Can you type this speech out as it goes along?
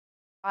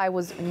I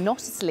was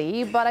not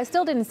asleep, but I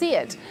still didn't see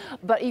it.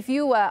 But if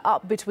you were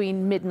up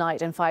between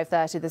midnight and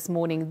 5:30 this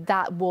morning,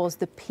 that was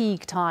the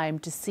peak time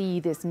to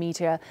see this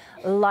meteor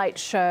light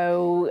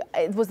show.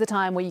 It was the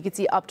time where you could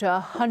see up to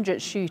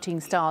 100 shooting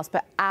stars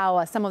per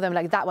hour. Some of them,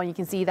 like that one you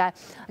can see there,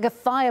 like a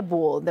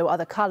fireball. There were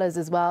other colors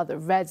as well, the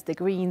reds, the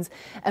greens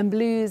and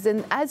blues.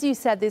 And as you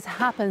said, this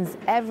happens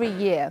every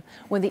year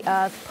when the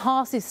Earth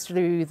passes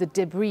through the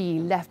debris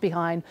left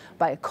behind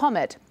by a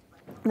comet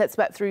that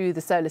swept through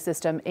the solar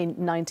system in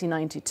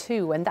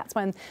 1992. And that's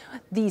when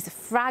these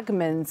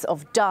fragments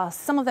of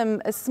dust, some of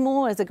them as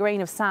small as a grain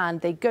of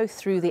sand, they go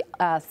through the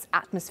Earth's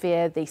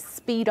atmosphere, they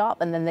speed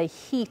up and then they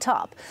heat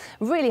up.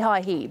 Really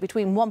high heat,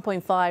 between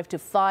 1.5 to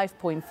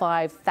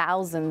 5.5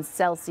 thousand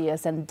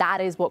Celsius. And that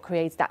is what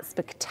creates that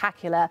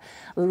spectacular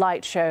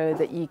light show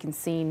that you can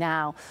see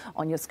now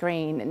on your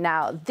screen.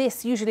 Now,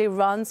 this usually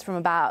runs from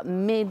about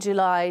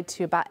mid-July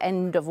to about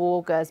end of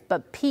August,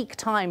 but peak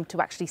time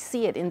to actually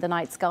see it in the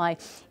night sky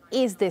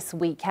is this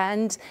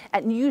weekend,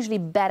 and usually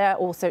better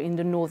also in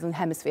the northern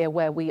hemisphere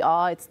where we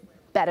are. It's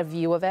better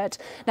view of it.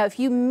 Now, if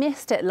you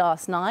missed it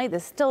last night,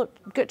 there's still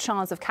a good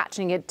chance of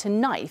catching it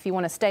tonight. If you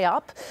want to stay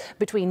up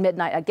between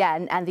midnight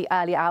again and the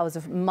early hours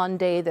of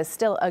Monday, there's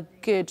still a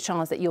good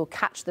chance that you'll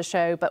catch the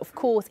show. But of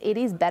course, it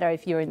is better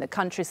if you're in the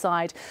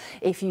countryside.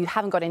 If you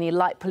haven't got any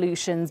light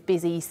pollutions,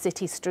 busy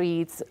city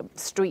streets,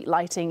 street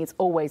lighting, it's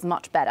always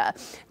much better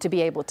to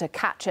be able to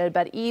catch it.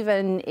 But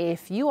even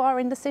if you are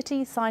in the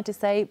city, scientists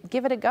say,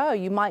 give it a go.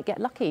 You might get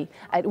lucky.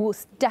 It will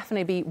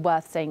definitely be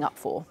worth staying up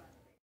for.